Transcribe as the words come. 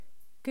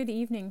Good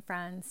evening,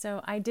 friends. So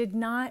I did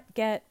not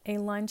get a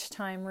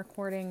lunchtime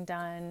recording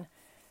done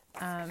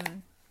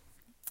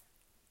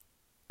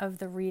of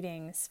the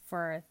readings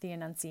for the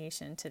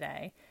Annunciation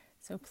today.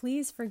 So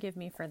please forgive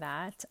me for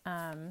that.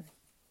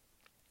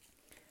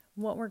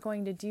 What we're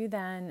going to do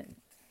then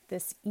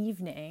this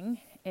evening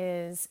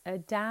is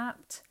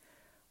adapt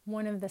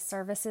one of the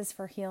services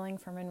for healing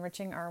from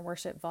Enriching Our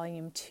Worship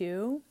Volume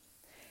 2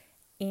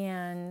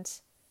 and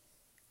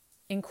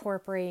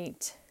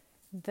incorporate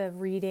the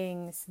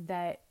readings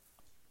that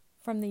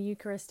from the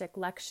Eucharistic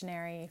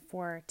lectionary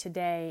for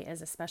today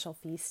as a special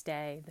feast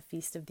day, the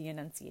Feast of the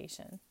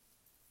Annunciation.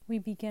 We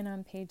begin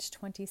on page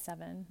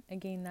 27.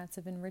 Again, that's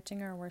of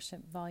Enriching Our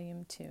Worship,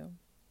 Volume 2.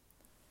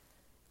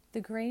 The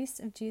grace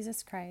of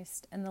Jesus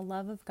Christ and the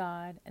love of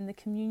God and the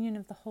communion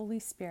of the Holy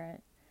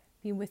Spirit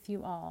be with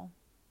you all.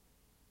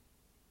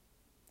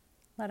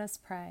 Let us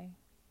pray.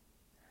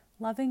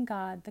 Loving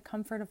God, the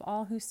comfort of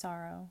all who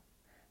sorrow,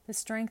 the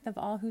strength of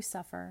all who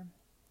suffer,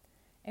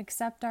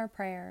 accept our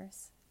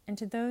prayers, and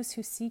to those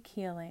who seek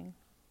healing,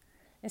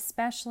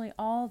 especially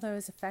all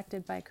those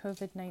affected by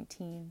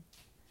COVID-19,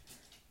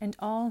 and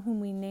all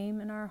whom we name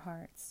in our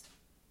hearts.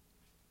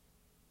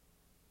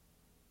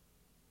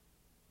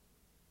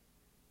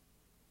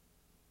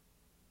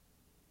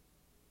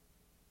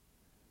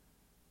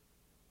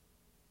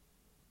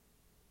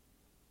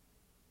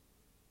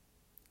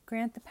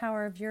 Grant the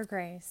power of your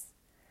grace,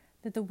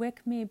 that the weak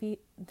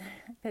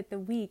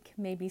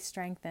may be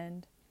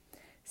strengthened,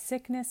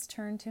 sickness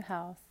turned to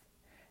health,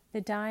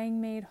 the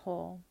dying made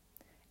whole,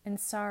 and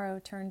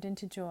sorrow turned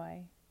into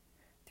joy,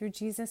 through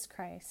Jesus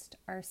Christ,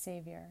 our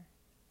Savior.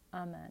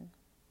 Amen.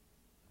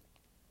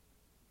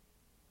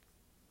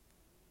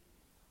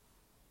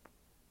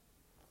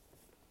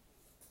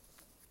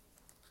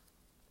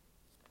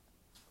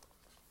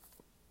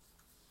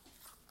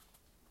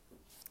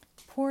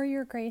 Pour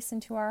your grace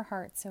into our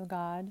hearts, O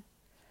God,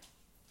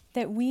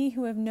 that we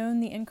who have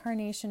known the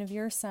incarnation of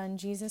your Son,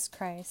 Jesus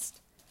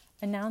Christ,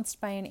 announced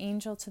by an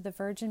angel to the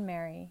Virgin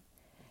Mary,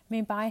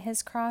 may by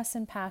his cross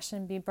and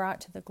passion be brought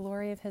to the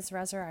glory of his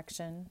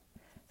resurrection,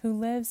 who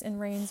lives and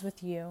reigns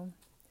with you,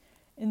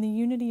 in the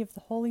unity of the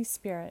Holy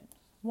Spirit,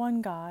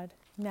 one God,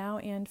 now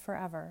and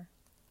forever.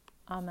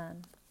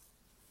 Amen.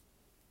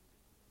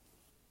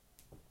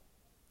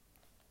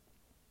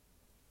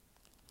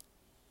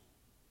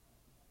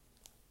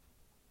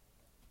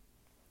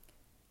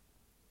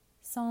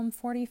 Psalm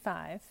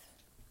 45.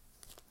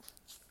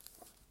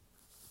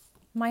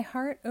 My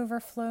heart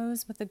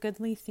overflows with a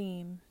goodly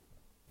theme.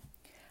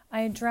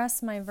 I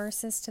address my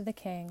verses to the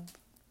King.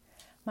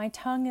 My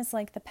tongue is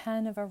like the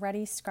pen of a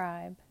ready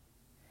scribe.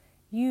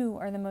 You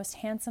are the most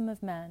handsome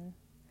of men.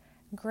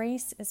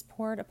 Grace is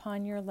poured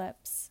upon your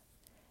lips.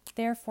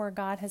 Therefore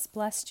God has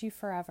blessed you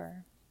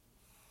forever.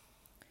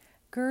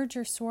 Gird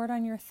your sword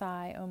on your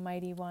thigh, O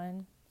mighty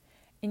one,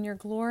 in your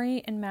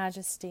glory and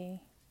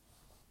majesty.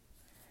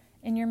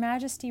 In your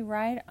majesty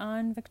ride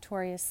on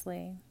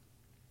victoriously,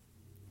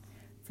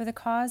 for the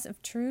cause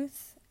of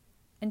truth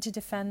and to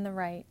defend the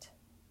right.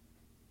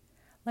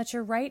 Let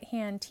your right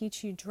hand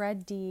teach you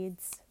dread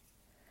deeds.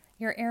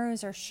 Your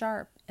arrows are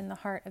sharp in the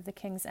heart of the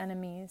king's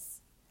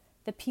enemies.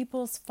 The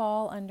peoples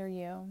fall under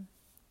you.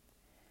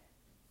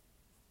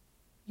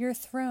 Your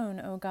throne,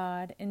 O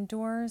God,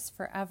 endures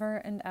forever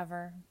and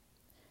ever.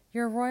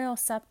 Your royal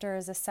scepter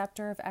is a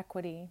scepter of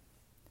equity.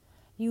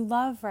 You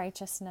love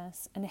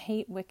righteousness and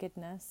hate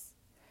wickedness.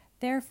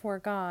 Therefore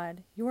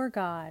God, your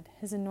God,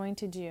 has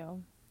anointed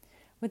you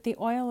with the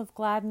oil of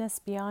gladness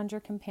beyond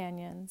your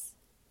companions.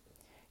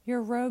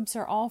 Your robes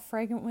are all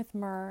fragrant with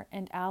myrrh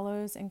and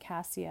aloes and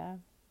cassia.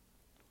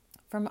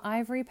 From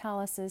ivory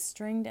palaces,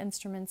 stringed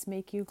instruments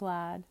make you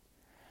glad.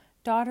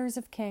 Daughters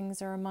of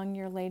kings are among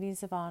your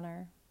ladies of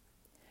honor.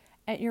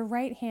 At your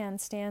right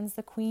hand stands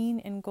the queen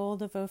in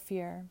gold of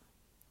Ophir.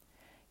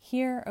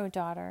 Hear, O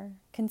daughter,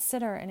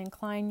 consider and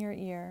incline your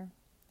ear.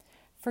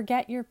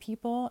 Forget your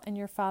people and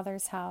your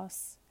father's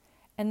house,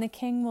 and the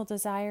king will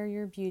desire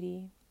your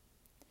beauty.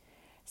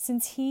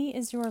 Since he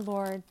is your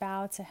Lord,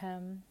 bow to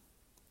him.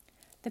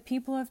 The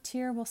people of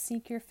Tyre will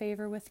seek your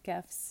favor with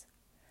gifts,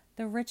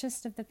 the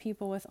richest of the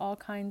people with all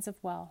kinds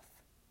of wealth.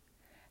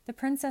 The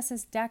princess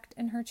is decked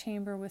in her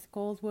chamber with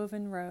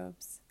gold-woven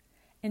robes.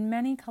 In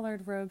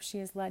many-colored robes she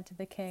is led to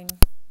the king.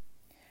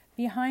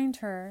 Behind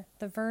her,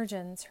 the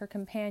virgins, her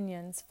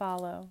companions,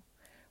 follow.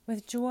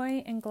 With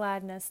joy and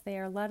gladness they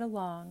are led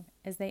along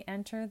as they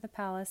enter the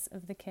palace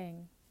of the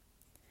king.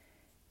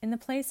 In the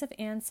place of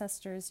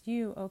ancestors,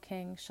 you, O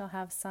king, shall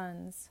have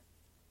sons.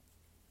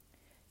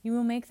 You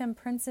will make them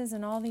princes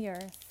in all the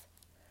earth.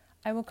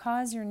 I will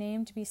cause your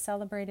name to be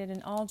celebrated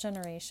in all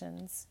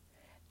generations.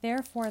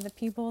 Therefore the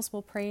peoples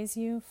will praise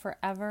you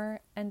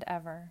forever and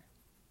ever.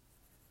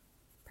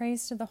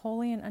 Praise to the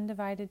Holy and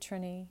Undivided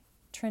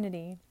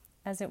Trinity,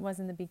 as it was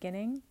in the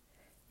beginning,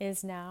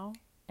 is now,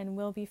 and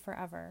will be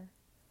forever.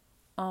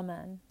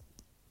 Amen.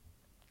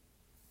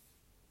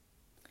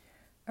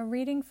 A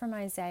reading from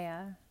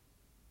Isaiah,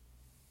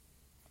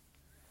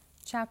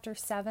 chapter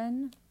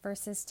 7,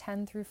 verses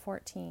 10 through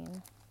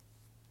 14.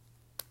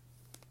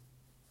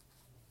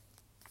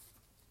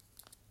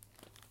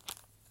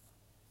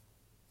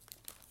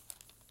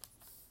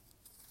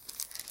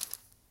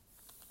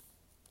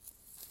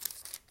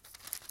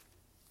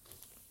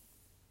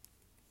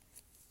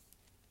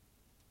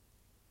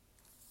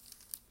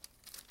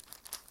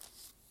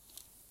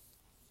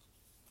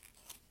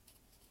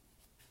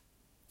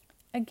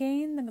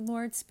 Again the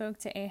Lord spoke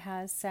to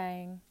Ahaz,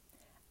 saying,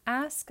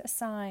 Ask a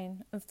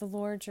sign of the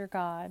Lord your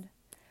God.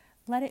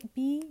 Let it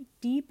be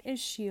deep as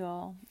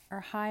Sheol, or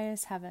high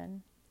as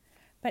heaven.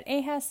 But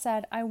Ahaz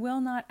said, I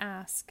will not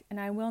ask, and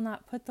I will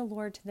not put the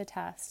Lord to the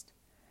test.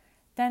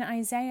 Then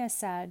Isaiah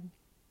said,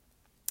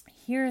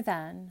 Hear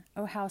then,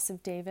 O house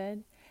of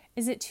David,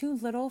 is it too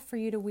little for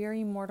you to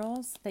weary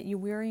mortals, that you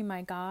weary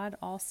my God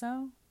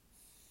also?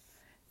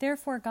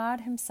 Therefore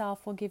God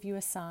himself will give you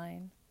a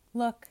sign.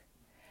 Look,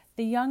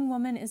 the young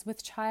woman is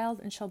with child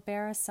and shall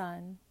bear a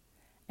son,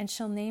 and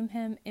shall name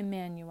him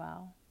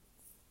Emmanuel.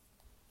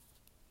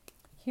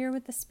 Hear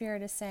what the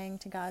Spirit is saying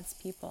to God's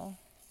people.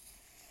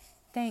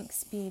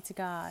 Thanks be to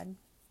God.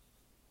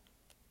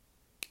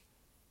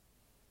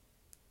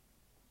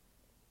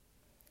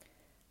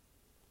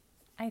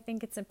 I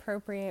think it's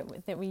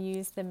appropriate that we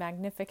use the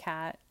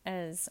Magnificat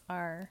as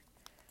our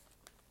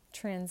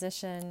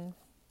transition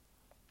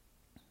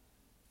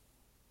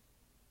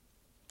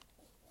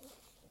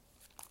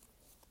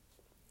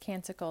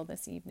canticle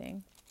this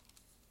evening.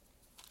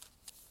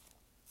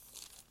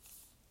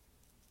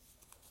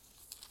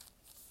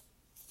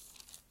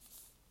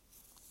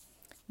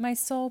 My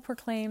soul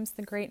proclaims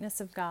the greatness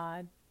of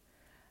God.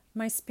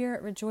 My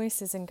spirit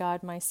rejoices in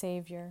God my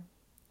Savior.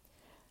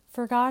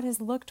 For God has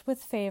looked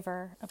with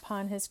favor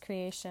upon his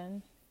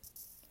creation.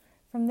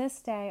 From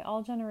this day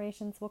all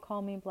generations will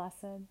call me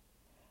blessed.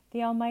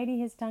 The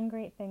Almighty has done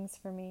great things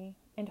for me,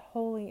 and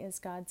holy is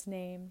God's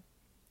name.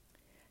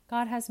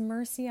 God has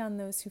mercy on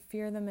those who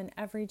fear them in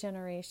every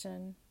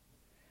generation.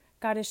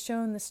 God has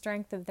shown the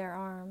strength of their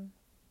arm.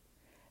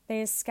 They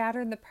have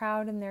scattered the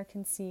proud in their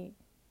conceit.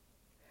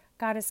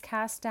 God has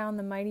cast down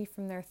the mighty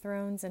from their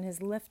thrones and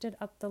has lifted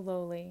up the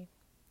lowly.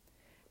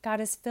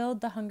 God has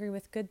filled the hungry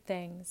with good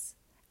things,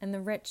 and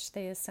the rich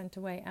they have sent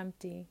away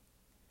empty.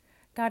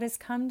 God has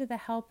come to the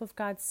help of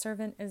God's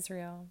servant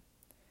Israel,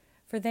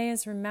 for they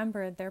has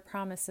remembered their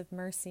promise of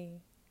mercy,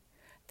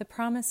 the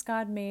promise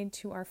God made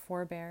to our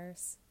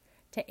forebears,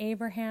 to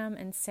Abraham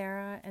and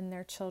Sarah and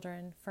their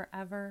children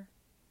forever.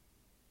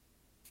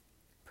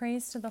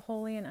 Praise to the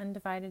Holy and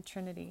Undivided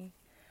Trinity,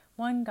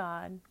 one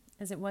God,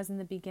 as it was in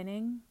the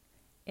beginning,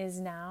 is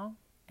now,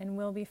 and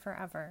will be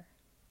forever.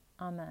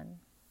 Amen.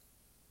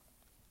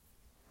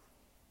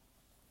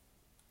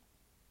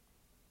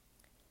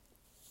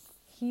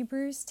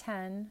 Hebrews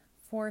 10,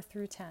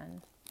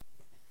 4-10.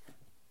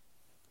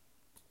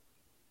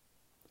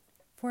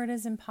 For it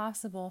is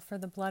impossible for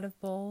the blood of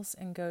bulls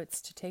and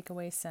goats to take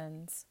away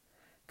sins.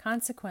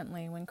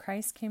 Consequently, when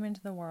Christ came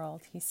into the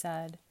world, he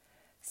said,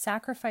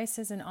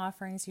 Sacrifices and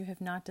offerings you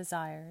have not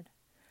desired,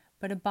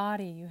 but a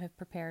body you have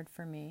prepared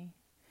for me.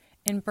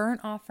 In burnt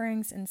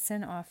offerings and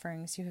sin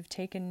offerings you have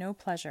taken no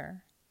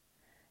pleasure.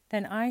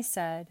 Then I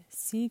said,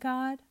 See,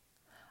 God,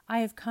 I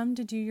have come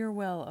to do your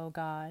will, O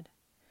God.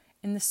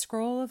 In the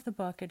scroll of the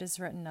book it is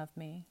written of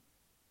me.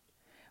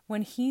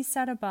 When he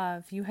said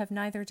above, You have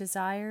neither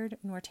desired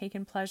nor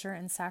taken pleasure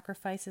in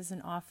sacrifices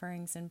and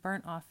offerings and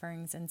burnt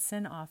offerings and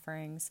sin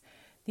offerings,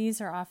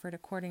 these are offered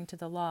according to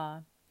the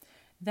law.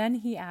 Then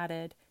he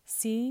added,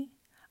 See,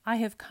 I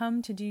have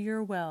come to do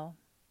your will.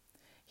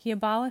 He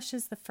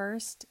abolishes the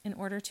first in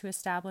order to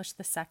establish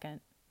the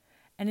second.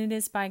 And it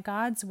is by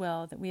God's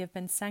will that we have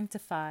been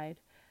sanctified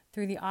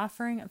through the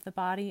offering of the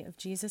body of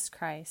Jesus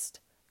Christ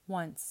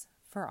once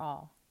for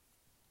all.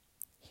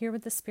 Hear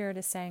what the Spirit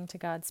is saying to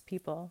God's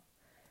people.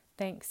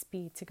 Thanks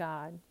be to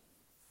God.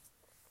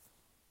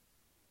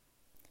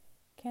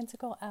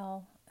 Canticle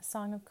L, a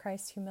song of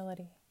Christ's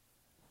humility.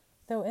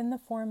 Though in the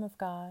form of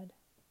God,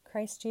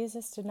 Christ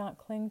Jesus did not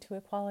cling to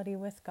equality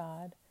with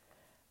God,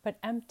 but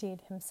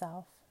emptied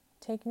himself,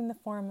 taking the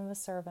form of a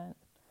servant,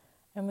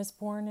 and was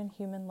born in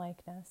human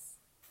likeness.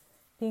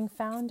 Being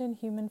found in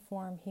human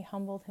form, he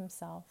humbled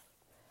himself,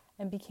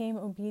 and became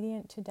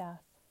obedient to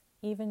death,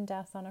 even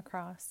death on a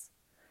cross.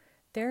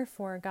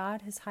 Therefore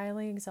God has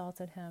highly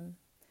exalted him,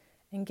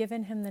 and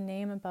given him the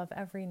name above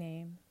every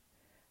name,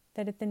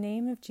 that at the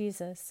name of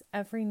Jesus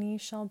every knee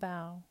shall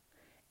bow,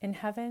 in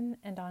heaven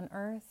and on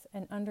earth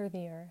and under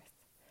the earth,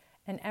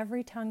 and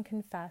every tongue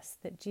confess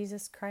that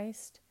Jesus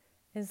Christ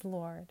is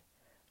Lord,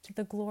 to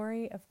the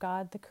glory of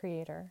God the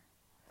Creator.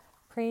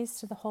 Praise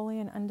to the Holy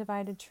and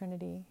Undivided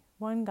Trinity,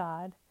 one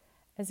God,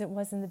 as it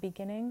was in the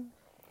beginning,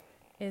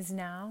 is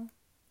now,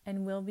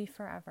 and will be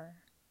forever.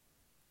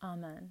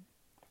 Amen.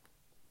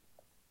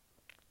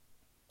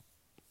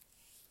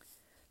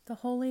 The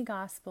Holy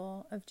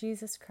Gospel of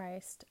Jesus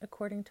Christ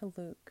according to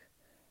Luke.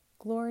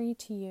 Glory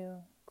to you,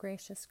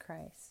 gracious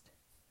Christ.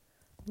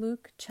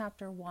 Luke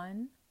chapter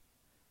 1,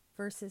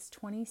 verses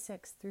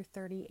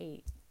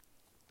 26-38.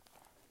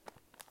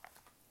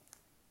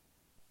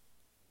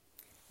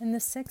 In the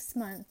 6th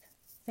month,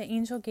 the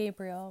angel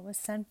Gabriel was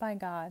sent by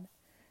God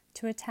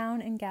to a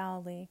town in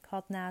Galilee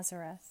called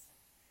Nazareth,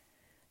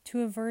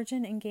 to a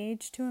virgin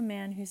engaged to a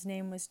man whose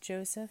name was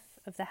Joseph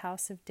of the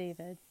house of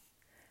David.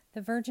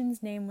 The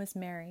virgin's name was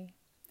Mary.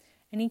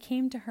 And he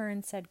came to her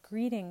and said,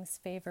 Greetings,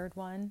 favored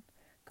one,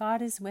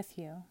 God is with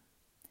you.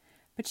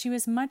 But she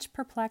was much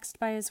perplexed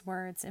by his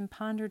words and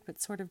pondered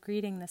what sort of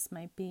greeting this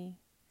might be.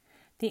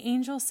 The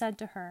angel said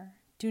to her,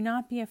 "Do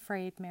not be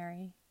afraid,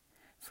 Mary,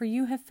 for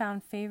you have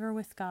found favor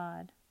with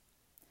God.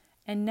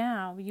 And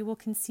now you will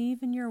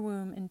conceive in your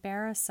womb and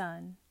bear a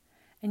son,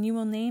 and you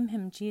will name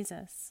him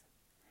Jesus.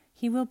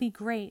 He will be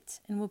great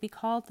and will be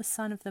called the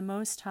Son of the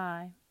Most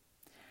High.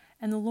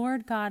 And the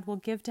Lord God will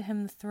give to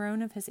him the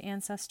throne of his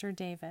ancestor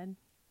David.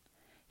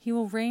 He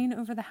will reign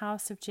over the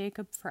house of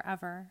Jacob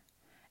forever,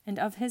 and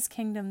of his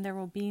kingdom there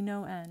will be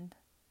no end."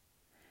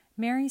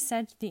 Mary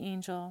said to the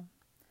angel,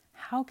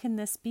 "How can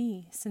this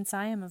be, since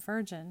I am a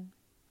virgin?"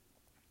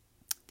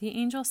 The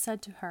angel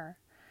said to her,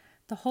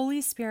 "The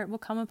Holy Spirit will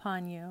come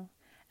upon you,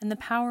 and the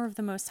power of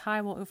the Most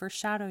High will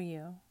overshadow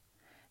you.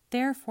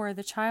 Therefore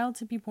the child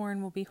to be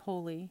born will be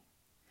holy.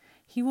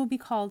 He will be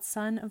called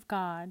Son of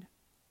God.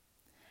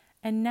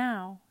 And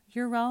now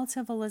your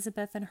relative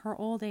Elizabeth in her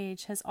old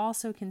age has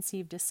also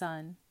conceived a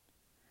son.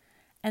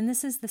 And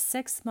this is the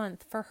 6th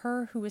month for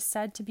her who is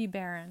said to be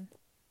barren.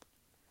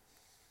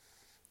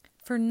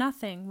 For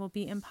nothing will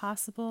be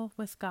impossible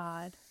with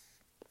God."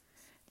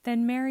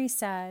 Then Mary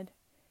said,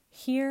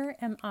 "Here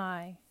am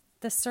I,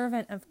 the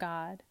servant of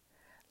God.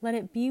 Let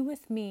it be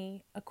with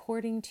me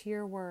according to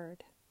your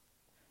word."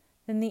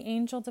 Then the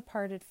angel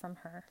departed from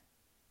her.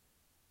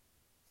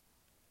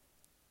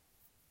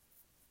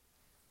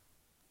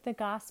 The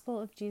Gospel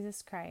of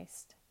Jesus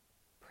Christ.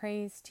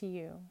 Praise to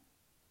you,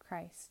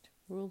 Christ,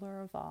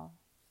 ruler of all.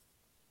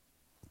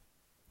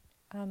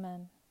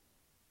 Amen.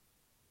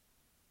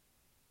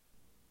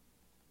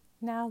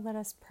 Now let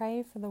us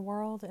pray for the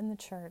world and the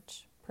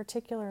Church,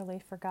 particularly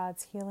for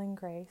God's healing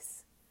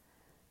grace.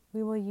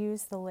 We will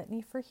use the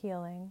Litany for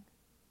Healing.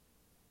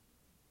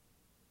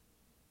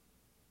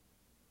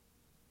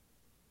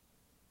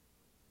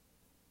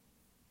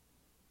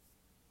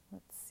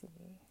 Let's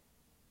see.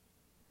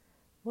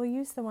 We'll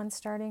use the one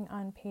starting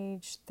on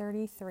page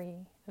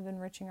 33 of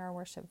Enriching Our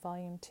Worship,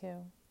 Volume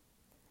 2.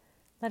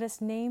 Let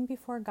us name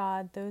before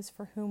God those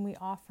for whom we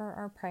offer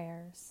our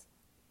prayers.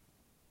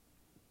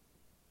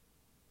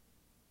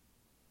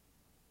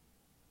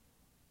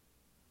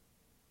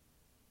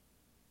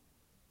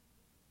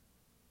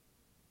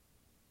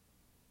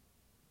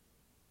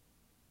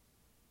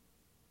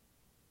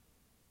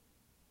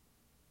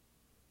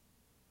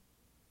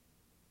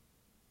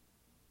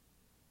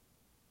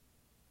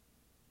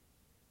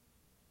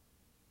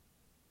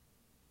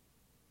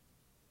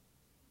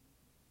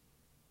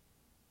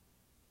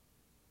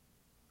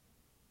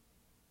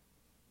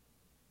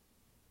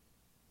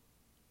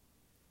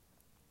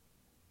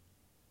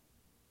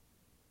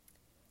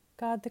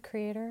 God the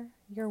Creator,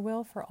 your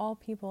will for all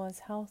people is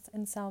health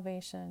and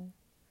salvation.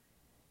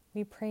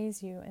 We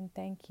praise you and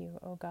thank you,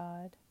 O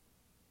God.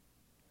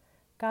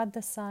 God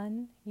the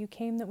Son, you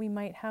came that we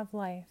might have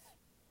life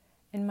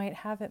and might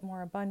have it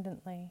more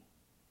abundantly.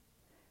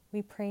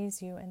 We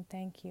praise you and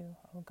thank you,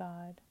 O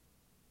God.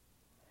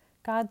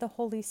 God the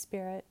Holy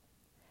Spirit,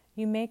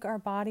 you make our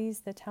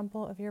bodies the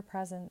temple of your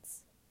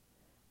presence.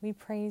 We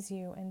praise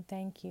you and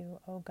thank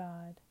you, O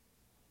God.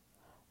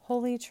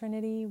 Holy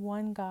Trinity,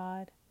 one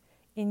God,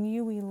 in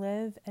you we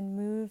live and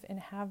move and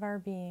have our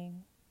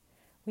being.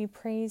 We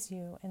praise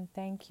you and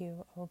thank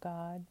you, O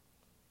God.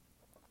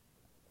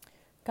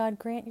 God,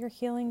 grant your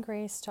healing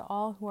grace to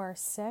all who are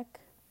sick,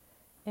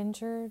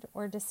 injured,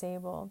 or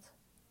disabled,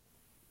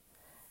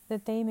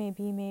 that they may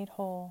be made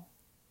whole.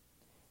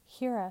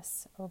 Hear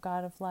us, O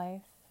God of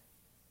life.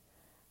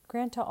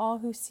 Grant to all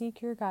who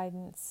seek your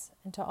guidance,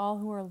 and to all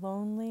who are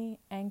lonely,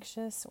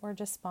 anxious, or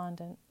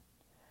despondent,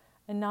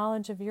 a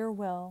knowledge of your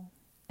will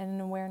and an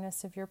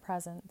awareness of your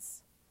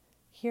presence.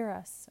 Hear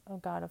us, O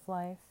God of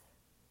life.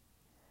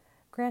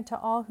 Grant to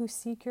all who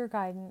seek your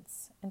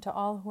guidance, and to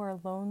all who are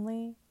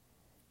lonely.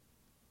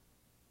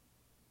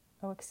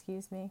 I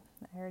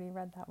already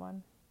read that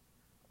one.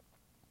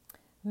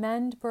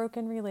 Mend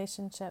broken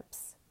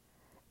relationships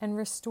and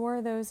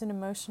restore those in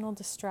emotional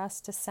distress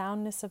to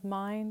soundness of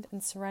mind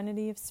and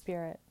serenity of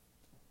spirit.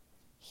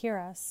 Hear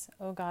us,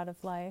 O God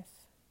of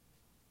life.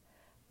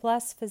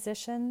 Bless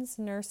physicians,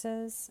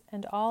 nurses,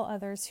 and all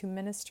others who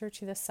minister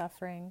to the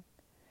suffering,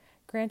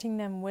 granting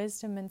them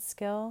wisdom and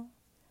skill,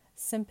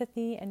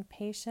 sympathy and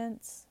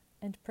patience,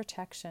 and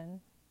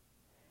protection.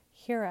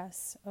 Hear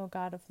us, O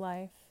God of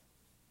life.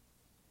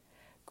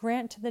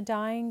 Grant to the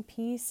dying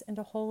peace and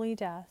a holy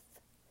death,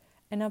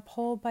 and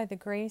uphold by the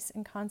grace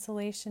and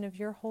consolation of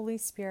your Holy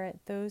Spirit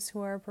those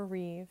who are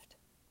bereaved.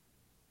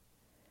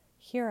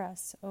 Hear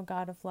us, O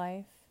God of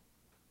life.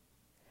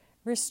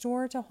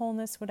 Restore to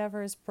wholeness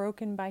whatever is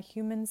broken by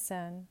human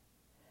sin,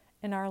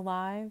 in our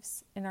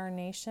lives, in our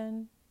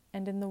nation,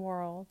 and in the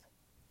world.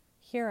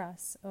 Hear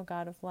us, O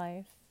God of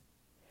life.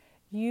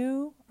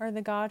 You are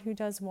the God who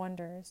does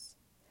wonders.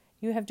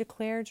 You have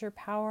declared your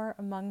power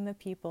among the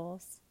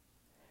peoples.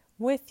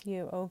 With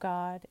you, O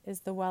God,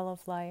 is the well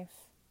of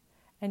life,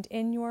 and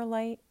in your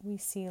light we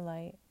see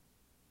light.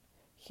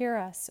 Hear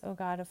us, O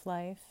God of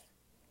life.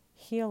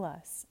 Heal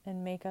us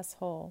and make us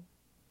whole.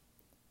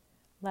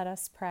 Let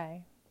us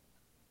pray.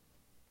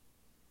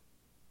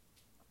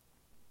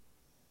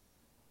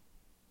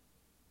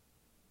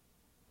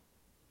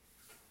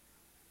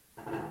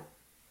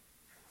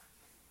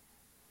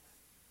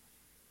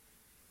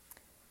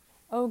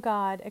 O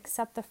God,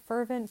 accept the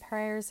fervent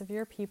prayers of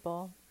your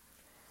people.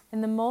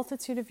 In the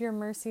multitude of your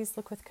mercies,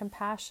 look with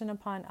compassion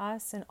upon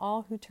us and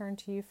all who turn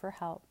to you for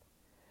help.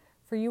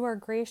 For you are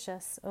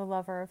gracious, O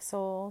lover of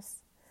souls,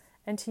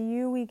 and to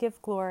you we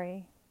give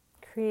glory,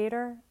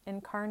 Creator,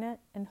 Incarnate,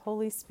 and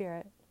Holy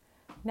Spirit,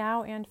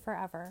 now and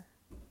forever.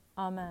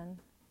 Amen.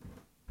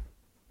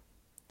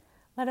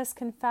 Let us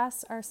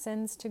confess our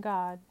sins to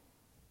God.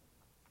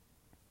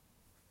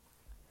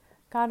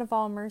 God of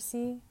all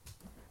mercy,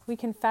 we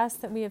confess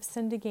that we have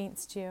sinned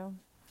against you,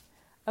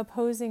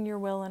 opposing your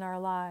will in our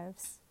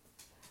lives.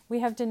 We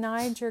have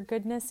denied your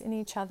goodness in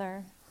each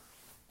other,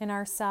 in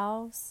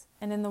ourselves,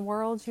 and in the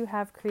world you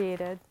have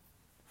created.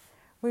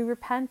 We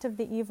repent of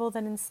the evil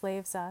that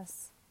enslaves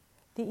us,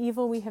 the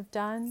evil we have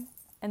done,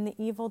 and the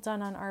evil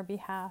done on our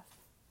behalf.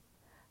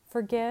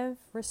 Forgive,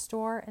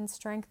 restore, and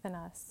strengthen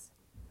us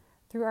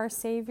through our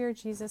Savior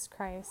Jesus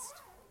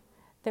Christ,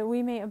 that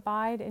we may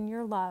abide in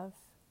your love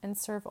and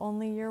serve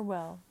only your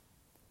will.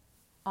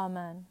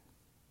 Amen.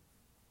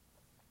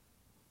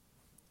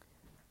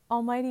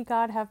 Almighty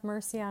God, have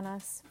mercy on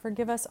us.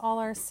 Forgive us all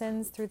our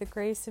sins through the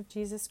grace of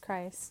Jesus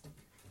Christ.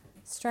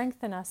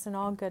 Strengthen us in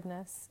all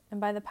goodness,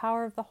 and by the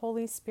power of the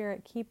Holy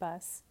Spirit keep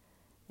us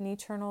in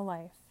eternal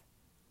life.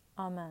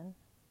 Amen.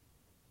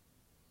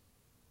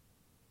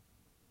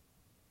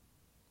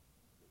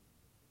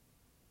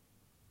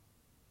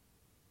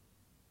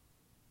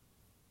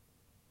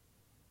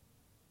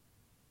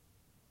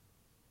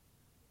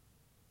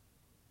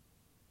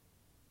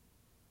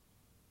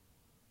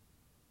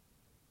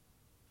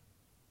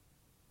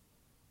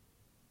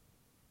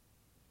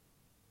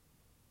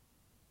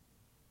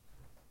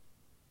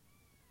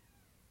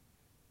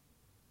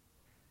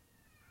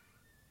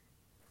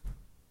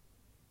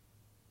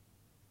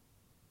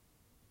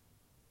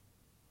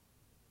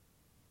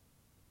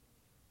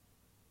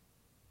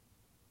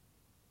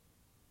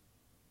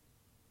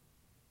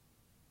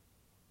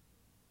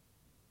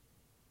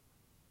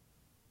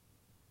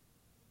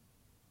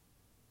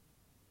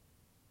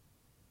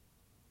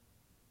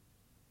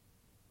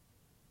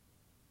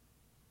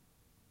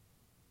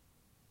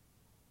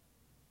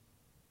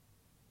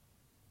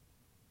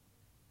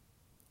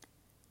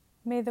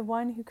 May the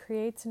one who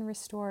creates and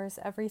restores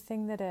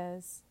everything that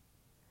is,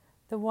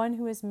 the one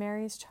who is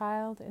Mary's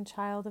child and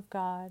child of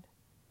God,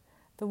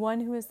 the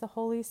one who is the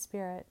Holy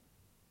Spirit,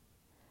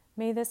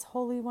 may this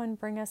Holy One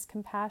bring us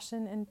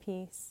compassion and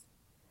peace,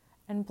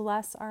 and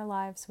bless our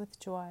lives with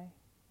joy.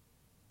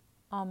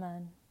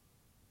 Amen.